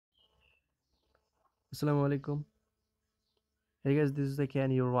Assalamu Alaikum. Hey guys, this is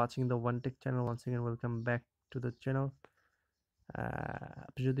Ken. You're watching the onTech channel. Once again, welcome back to the channel.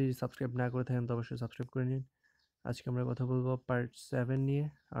 আপনি যদি subscribe না করে থাকেন তো অবশ্যই সাবস্ক্রাইব করে নিন। আজকে আমরা কথা বলবো পার্ট 7 নিয়ে,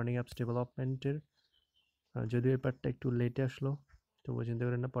 আর্নিং অ্যাপস ডেভেলপমেন্টের। যদিও এই পার্টটা একটু লেটে আসলো, তবুও চিন্তা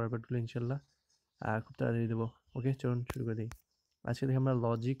করেন না, পরের পার্টগুলো ইনশাল্লাহ খুব তাড়াতাড়ি দেবো। ওকে, চলুন শুরু করে দিই। আজকে দেখে আমরা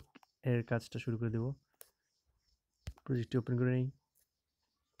লজিক এর কাজটা শুরু করে দেবো। প্রজেক্টটি ওপেন করে নিই।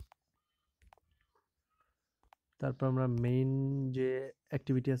 তারপর আমরা মেইন যে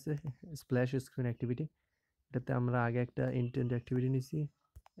অ্যাক্টিভিটি আছে, স্প্ল্যাশ স্ক্রিন অ্যাক্টিভিটি, এটাতে আমরা আগে একটা ইন্টেন্ট অ্যাক্টিভিটি নিছি,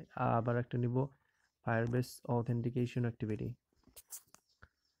 আবার একটা নিব ফায়ারবেস অথেন্টিকেশন অ্যাক্টিভিটি।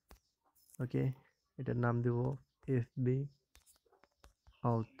 ওকে, এটার নাম দেব এফবি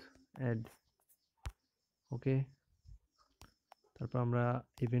অথ অ্যাড। ওকে, তারপর আমরা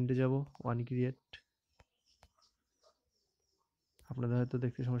ইভেন্টে যাব, ওয়ান ক্রিয়েট। আপনাদের হয়তো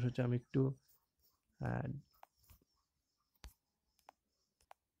দেখতে সমস্যা হচ্ছে, আমি একটু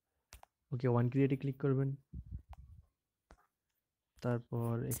ওকে, ওয়ান ক্রিয়েটে ক্লিক করবেন।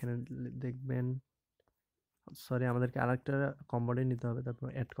 তারপর এখানে দেখবেন, সরি, আমাদেরকে আরেকটা কম্পোনেন্ট নিতে হবে। তারপর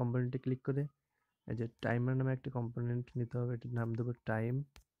অ্যাড কম্পোনেন্টে ক্লিক করে এই যে টাইমার নামে একটা কম্পোনেন্ট নিতে হবে, এটার নাম দেবো টাইম।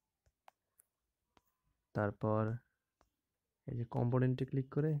 তারপর এই যে কম্পোনেন্টে ক্লিক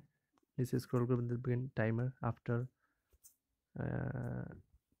করে নিচে স্ক্রল করবেন, দেখবেন টাইমার আফটার।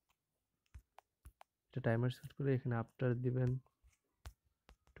 এটা টাইমার সেট করে এখানে আফটার দিবেন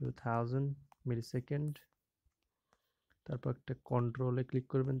 2000 মিলি সেকেন্ড। তারপর একটা কন্ট্রোলে ক্লিক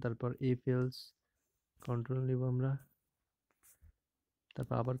করবেন, তারপর ইফ এলস কন্ট্রোল নিব আমরা।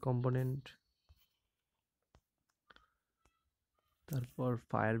 তারপর আবার কম্পোনেন্ট, তারপর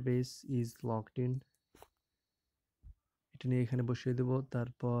ফায়ারবেস ইজ লকড ইন, এটা নিয়ে এখানে বসিয়ে দেব।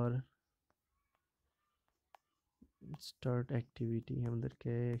 তারপর স্টার্ট অ্যাক্টিভিটি,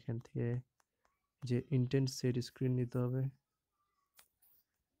 আমাদেরকে এখান থেকে যে ইন্টেন্ট সেট স্ক্রিন নিতে হবে,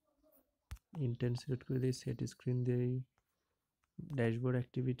 ইন্টেন্ট সিলেক্ট করে দিই, সেট স্ক্রিন দিই ড্যাশবোর্ড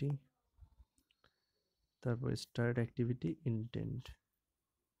অ্যাক্টিভিটি, তারপর স্টার্ট অ্যাক্টিভিটি ইন্টেন্ট।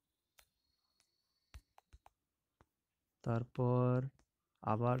 তারপর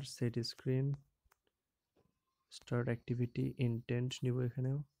আবার set screen start activity intent নিব,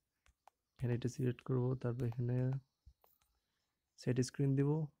 এখানেও এখানে এটা সিলেক্ট করব। তারপর এখানে সেট স্ক্রিন দিব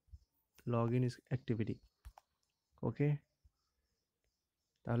লগ ইন অ্যাক্টিভিটি। ওকে,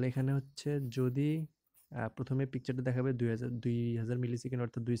 তাহলে এখানে হচ্ছে যদি প্রথমে পিকচারটা দেখাবে 2000 মিলি সেকেন্ড,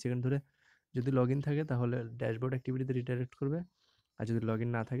 অর্থাৎ 2 সেকেন্ড ধরে যদি লগ ইন থাকে তাহলে ড্যাশবোর্ড অ্যাক্টিভিটিতে রিডাইরেক্ট করবে, আর যদি লগ ইন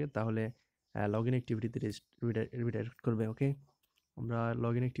না থাকে তাহলে লগ ইন অ্যাক্টিভিটিতে রিডাইরেক্ট করবে। ওকে, আমরা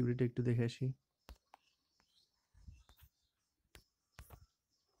লগ ইন অ্যাক্টিভিটিটা একটু দেখে আসি।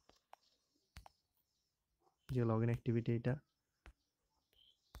 যে লগ ইন অ্যাক্টিভিটি এটা,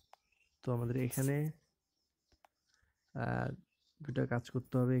 তো আমাদের এখানে দুটা কাজ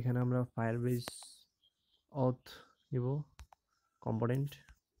করতে হবে। এখানে আমরা ফায়ারবেস অথ নিব কম্পোনেন্ট,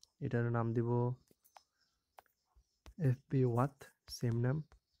 এটার নাম দিব এফপি ওয়াথ, সেম নাম,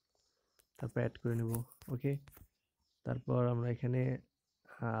 তারপর অ্যাড করে নেব। ওকে, তারপর আমরা এখানে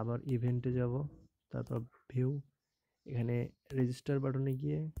আবার ইভেন্টে যাব, তারপর ভিউ, এখানে রেজিস্টার বাটনে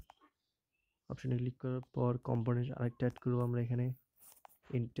গিয়ে অপশনে ক্লিক করার পর কম্পোনেন্ট আরেকটা অ্যাড করবো আমরা এখানে,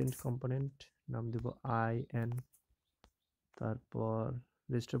 ইন্টেন্ট কম্পোনেন্ট, নাম দেব IN। তারপর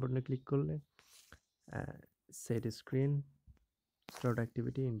রেজিস্টার বাটনে ক্লিক করলে set screen start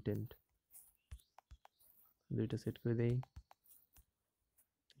activity intent, দুইটা সেট করে দেই,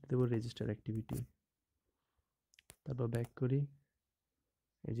 দেবো রেজিস্টার অ্যাক্টিভিটি। তারপর ব্যাক করি,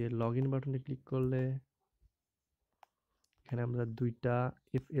 এই যে লগ ইন বাটনে ক্লিক করলে এখানে আমরা দুইটা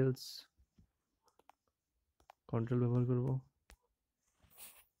ইফ এলস কন্ট্রোল ব্যবহার করব।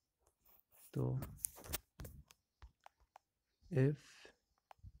 তো if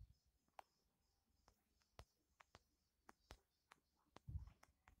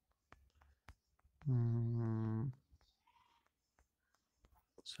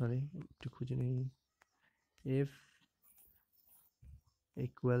সরি একটু খুঁজে নেই, if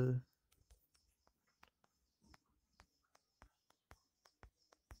equal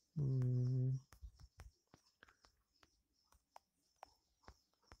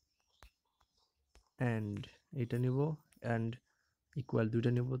and এটা নিব, and equal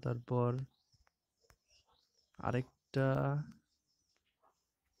দুইটা নিব। তারপর আরেকটা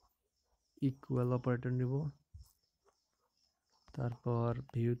ইকুয়াল অপারেটর নিব। তারপর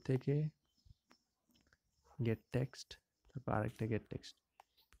ভিউ থেকে গেট টেক্সট, তারপর আরেকটা গেট টেক্সট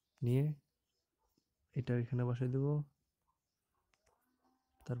নিয়ে এটা এখানে বসাই দেব।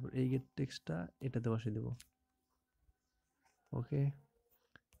 তারপর এই গেট টেক্সটটা এটাতে বসাই দেব। ওকে,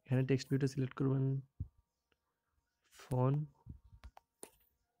 এখানে টেক্সট ভিউটা সিলেক্ট করবেন, ফোন,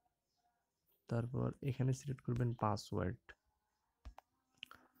 তারপর এখানে সিলেক্ট করবেন পাসওয়ার্ড,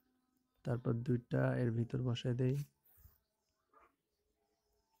 তারপর দুইটা এর ভিতর বসায় দেই।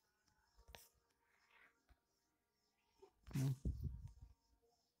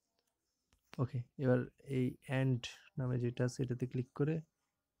 ওকে, এবার এই এন্ড নামে যেটা আছে এটাতে ক্লিক করে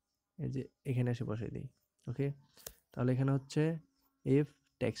এই যে এখানে এসে বসাই দিই। ওকে, তাহলে এখানে হচ্ছে if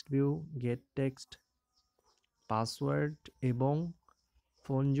text view gate text password এবং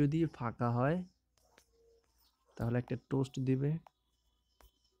ফোন যদি ফাঁকা হয় তাহলে একটা টোস্ট দিবে।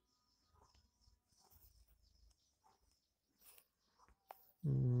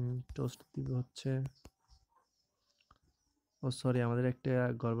 টোস্ট দিবে হচ্ছে, ও সরি আমাদের একটা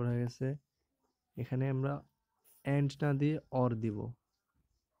গড়বড় হয়ে গেছে, এখানে আমরা এন্ড না দিয়ে অর দিব,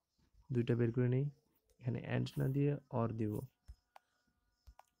 দুইটা বের করে নেই, এখানে এন্ড না দিয়ে অর দিব,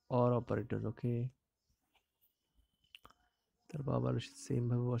 অর অপারেটর। ওকে, তারপর আবার সেম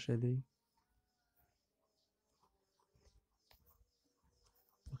ভাবে বসাই দিই।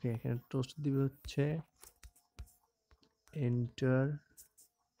 ওকে, এখানে টোস্ট দিবে হচ্ছে enter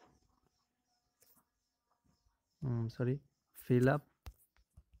sorry fill up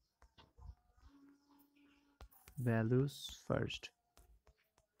values first,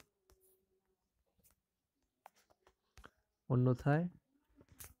 অন্যথায়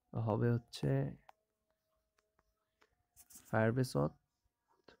হবে হচ্ছে Firebase auth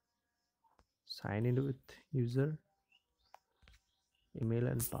sign in with user email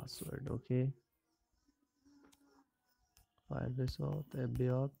and password. Okay, Firebase auth FB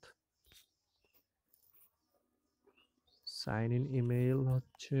auth sign in email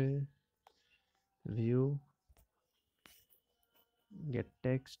হচ্ছে view get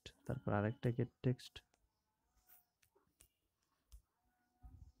text, তারপর আরেকটা get text,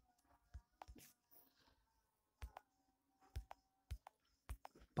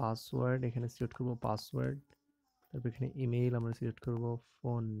 পাসওয়ার্ড এখানে সিলেক্ট করব পাসওয়ার্ড, তারপর এখানে ইমেইল আমরা সিলেক্ট করব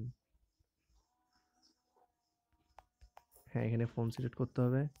ফোন, হ্যাঁ এখানে ফোন সিলেক্ট করতে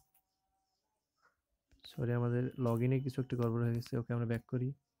হবে। সরি আমাদের লগইনে কিছু একটা গড়বড় হয়ে গেছে। ওকে, আমরা ব্যাক করি।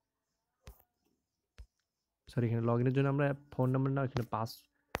 সরি, এখানে লগইনের জন্য আমরা ফোন নাম্বার না, এখানে পাস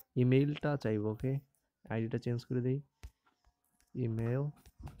ইমেইলটা চাইবো। ওকে, আইডিটা চেঞ্জ করে দেই, ইমেল,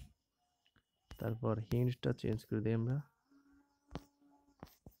 তারপর হিন্টটা চেঞ্জ করে দিই আমরা,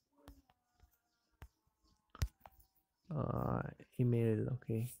 ইমেল।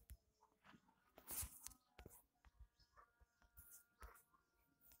 ওকে,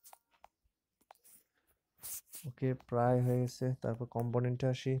 ওকে প্রায় হয়ে গেছে। তারপর কম্পোনেন্টে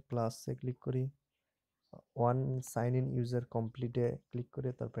আসি, প্লাসে ক্লিক করি, one sine in user কমপ্লিটে click করে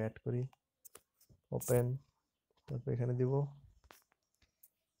তারপর অ্যাড করি, ওপেন, তারপর এখানে দিব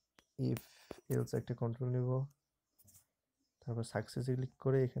ইফ এলস একটা কন্ট্রোল নিব, তারপর সাকসেসে ক্লিক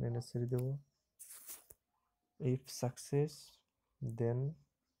করে এখানে নেসেসারি দেব, ইফ সাকসেস দেন,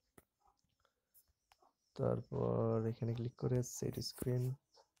 তারপর এখানে ক্লিক করে set screen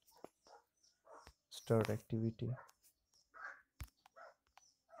start activity,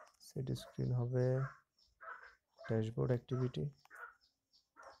 set screen হবে ড্যাশবোর্ড অ্যাক্টিভিটি,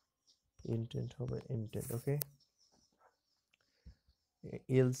 ইন্টেন্ট হবে ইন্টেন্ট। ওকে,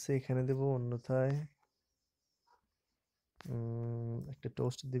 এলসে এখানে দেব, অন্যথায় একটা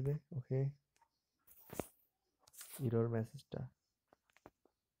টোস্ট দিবে। ওকে, এরর মেসেজটা।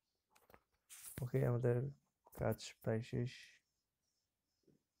 ওকে, আমাদের কাজ প্রায় শেষ।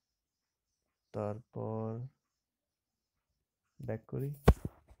 তারপর ব্যাক করি,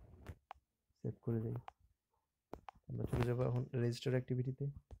 সেভ করে দিই। আমরা চলে যাবো এখন রেজিস্টার অ্যাক্টিভিটিতে।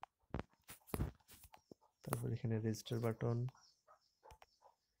 তারপর এখানে রেজিস্টার বাটন,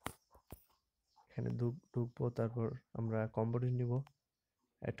 এখানে ঢুকবো, তারপর আমরা কম্পোনেন্ট নিব,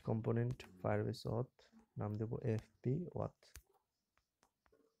 অ্যাড কম্পোনেন্ট ফায়ারবেস অথ, নাম দেব এফপি ওয়াথ।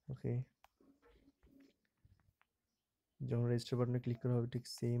 ওকে, যখন রেজিস্টার বাটনে ক্লিক করা হবে ঠিক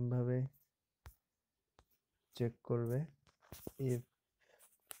সেম ভাবে চেক করবে ইফ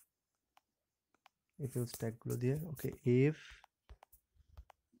এলস ট্যাগগুলো দিয়ে। ওকে, ইফ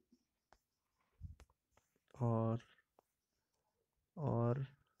অর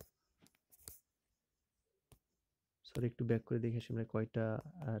সরি একটু ব্যাক করে দেখে আসি আমরা কয়টা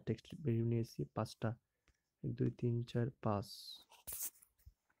টেক্সট ভ্যারিয়েবল নিয়েছি, 5টা, 1 2 3 4 5।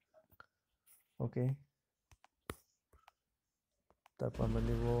 ওকে, তারপর আমরা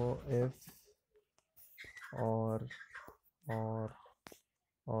নিব এফ অর অর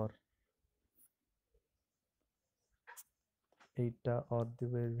অর, এইটা অর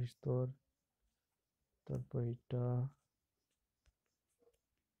দিব এর ভিতর, তারপর এইটা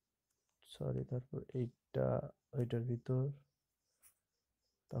সরি, তারপর এইটা ওইটার ভিতর,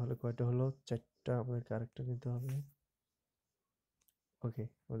 তাহলে কয়টা হলো? 4টা। আমাদেরকে আরেকটা নিতে হবে। ওকে,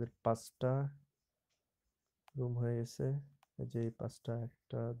 আমাদের 5টা রুম হয়ে গেছে। এই যে 5টা,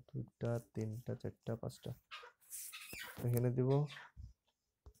 1টা 2টা 3টা 4টা 5টা। এখানে দিব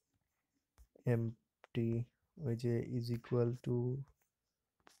এমটি, ওই যে ইজ ইকুয়াল টু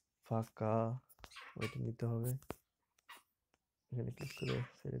ফাঁকা, ওইটা নিতে হবে। এখানে ক্লিক করে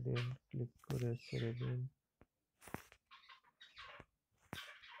ছেড়ে দিন, ক্লিক করে ছেড়ে দিন।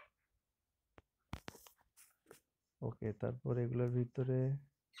 ওকে, তারপর এগুলোর ভিতরে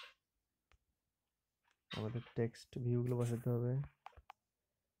আমাদের টেক্সট ভিউগুলো বসাতে হবে।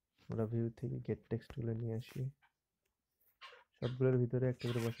 আমরা ভিউ থেকে গেট টেক্সটগুলো নিয়ে আসি, সবগুলোর ভিতরে একটা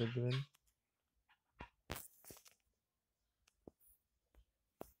করে বসাতে দেবেন।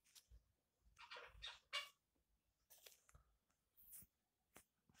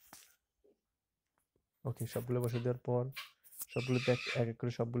 ওকে, সবগুলো বসে দেওয়ার পর সবগুলোতে এক এক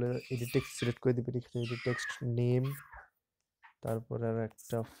করে সবগুলো এডিট টেক্সট সিলেক্ট করে দিবেন। এখানে এডিট টেক্সট নেম, তারপর আর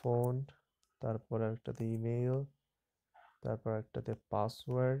একটা ফোন, তারপর আর একটাতে ইমেল, তারপর একটাতে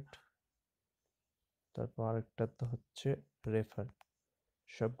পাসওয়ার্ড, তারপর আরেকটাতে হচ্ছে রেফার।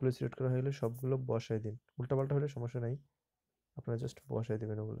 সবগুলো সিলেক্ট করা হলে সবগুলো বসাই দিন। উল্টাপাল্টা হলে সমস্যা নাই, আপনারা জাস্ট বসাই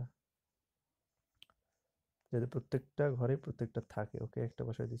দেবেন ওগুলা, যাতে প্রত্যেকটা ঘরে প্রত্যেকটা থাকে। ওকে, একটা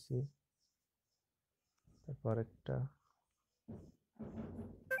বসাই দিছি, তারপর আরেকটা,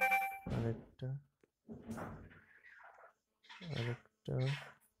 আরেকটা, আরেকটা,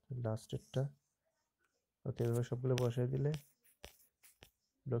 লাস্টেরটা। ওকে, এভাবে সবগুলো বসাই দিলে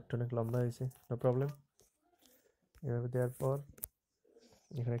ব্লগটা অনেক লম্বা হয়েছে, নো প্রবলেম। এভাবে দেওয়ার পর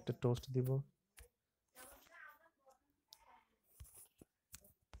এখানে একটা টোস্ট দিব,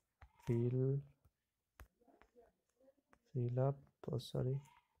 fill up, sorry,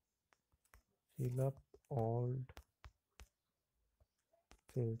 fill up all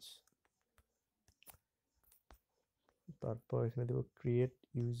fields. তারপর এখানে দেব create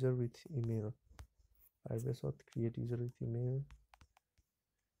user with email, create user with email.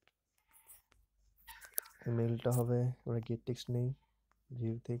 ইমেলটা হবে, আমরা গেট টেক্সট নেই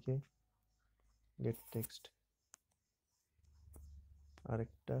ভিউ থেকে, গেট টেক্সট।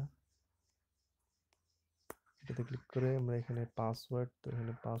 আরেকটা, এটাতে ক্লিক করে আমরা এখানে পাসওয়ার্ড, তো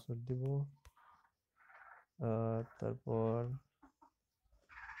এখানে পাসওয়ার্ড দিব। তারপর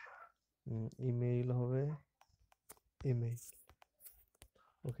ইমেইল হবে, ইমেইল।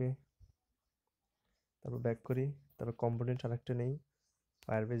 ওকে, তারপর ব্যাক করি। তারপর কম্পোনেন্ট আরেকটা নেই,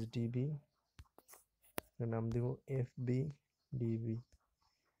 ফায়ারবেস ডিবি, নাম দিব এফবি ডিবি।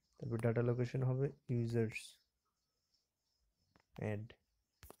 তারপর ডাটা লোকেশন হবে ইউজার্স অ্যাড।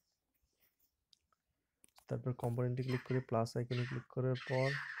 তারপর কম্পোনেন্টে ক্লিক করে প্লাস আইকনে ক্লিক করার পর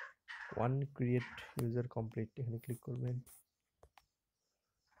ওয়ান ক্রিয়েট ইউজার কমপ্লিট, এখানে ক্লিক করবেন।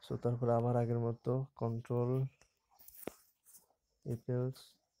 সো তারপর আবার আগের মতো control if else,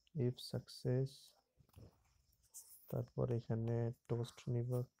 if success, তারপর এখানে টোস্ট নিব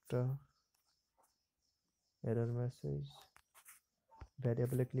একটা, এরর মেসেজ,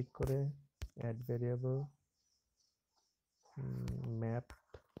 ভ্যারিয়েবলে ক্লিক করে অ্যাড ভ্যারিয়েবল, ম্যাপ,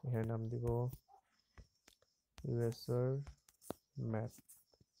 এখানে নাম দিব ইউএসআর ম্যাপ,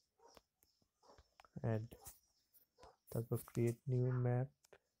 অ্যাড। তারপর ক্রিয়েট নিউ ম্যাপ,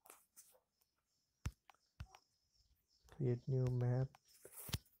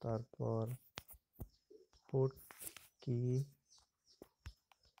 তারপর পুট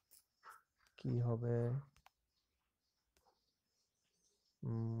কি হবে,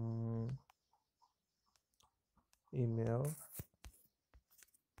 ইমেল।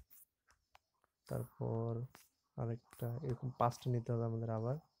 তারপর আরেকটা, এরকম 5টা নিতে হবে আমাদের,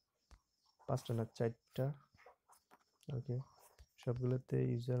 আবার 5টা না 4টা। ওকে, সবগুলোতে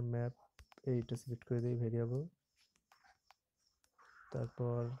ইউজার ম্যাপ এইটা সিলেক্ট করে দিই ভেরিয়েবল।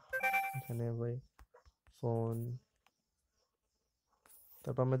 তারপর এখানে ভাই ফোন,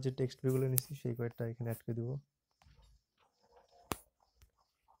 তারপর আমরা যে টেক্সট ভিউগুলো নিচ্ছি সেই কয়েকটা এখানে অ্যাড করে দিব।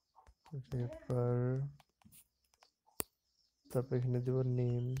 তারপর এখানে দেব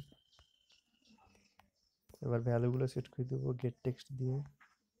নেম। এবার ভ্যালুগুলো সেট করে দেবো গেট টেক্সট দিয়ে,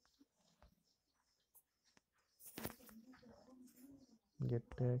 গেট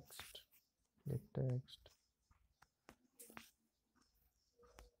টেক্সট, গেট টেক্সট।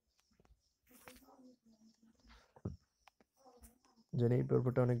 জানি এই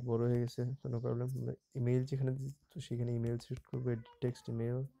পর্বটা অনেক বড় হয়ে গেছে, কোনো প্রবলেম। ইমেল যেখানে তো সেখানে ইমেল সিলেক্ট করবো, edit text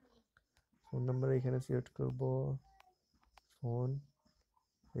email. Phone number এখানে সিলেক্ট করবো ফোন,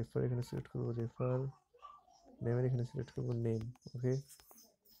 রেফার এখানে সিলেক্ট করবো রেফার, নেমের এখানে সিলেক্ট করবো নেম। ওকে,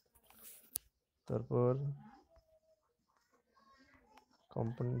 তারপর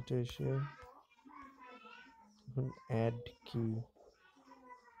কম্পোনেন্টে এসে এখন অ্যাড কি,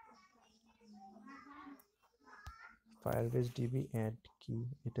 ফায়ারবেস ডিবি অ্যাড কি,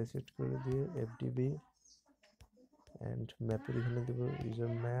 এটা সেট করে দিয়ে এফডিবি অ্যান্ড ম্যাপের এখানে দেবো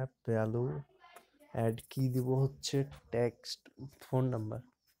ইউজার ম্যাপ ভ্যালু, অ্যাড কি দিব হচ্ছে টেক্সট ফোন নাম্বার।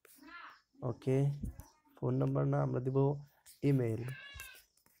 ওকে, ফোন নাম্বার না, আমরা দিব ইমেল।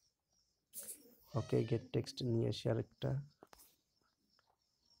 ওকে, গেট টেক্সট নিয়ে আসি আরেকটা,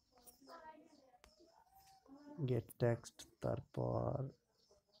 গেট টেক্সট তারপর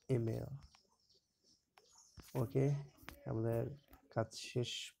ইমেল। ওকে, আমাদের কাজ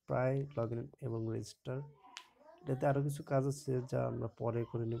শেষ প্রায়, লগ ইন এবং রেজিস্টার। এটাতে আরও কিছু কাজ আছে যা আমরা পরে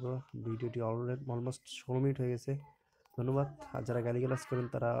করে নেব। ভিডিওটি অলমোস্ট 16 মিনিট হয়ে গেছে। ধন্যবাদ। আর যারা গালিগালাজ করেন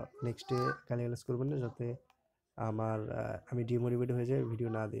তারা নেক্সটে গালিগালাজ করবেন না, যাতে আমি ডিমোটিভেট হয়ে যাই ভিডিও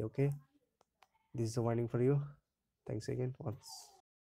না দিই। ওকে, this is warning for you. Thanks again once.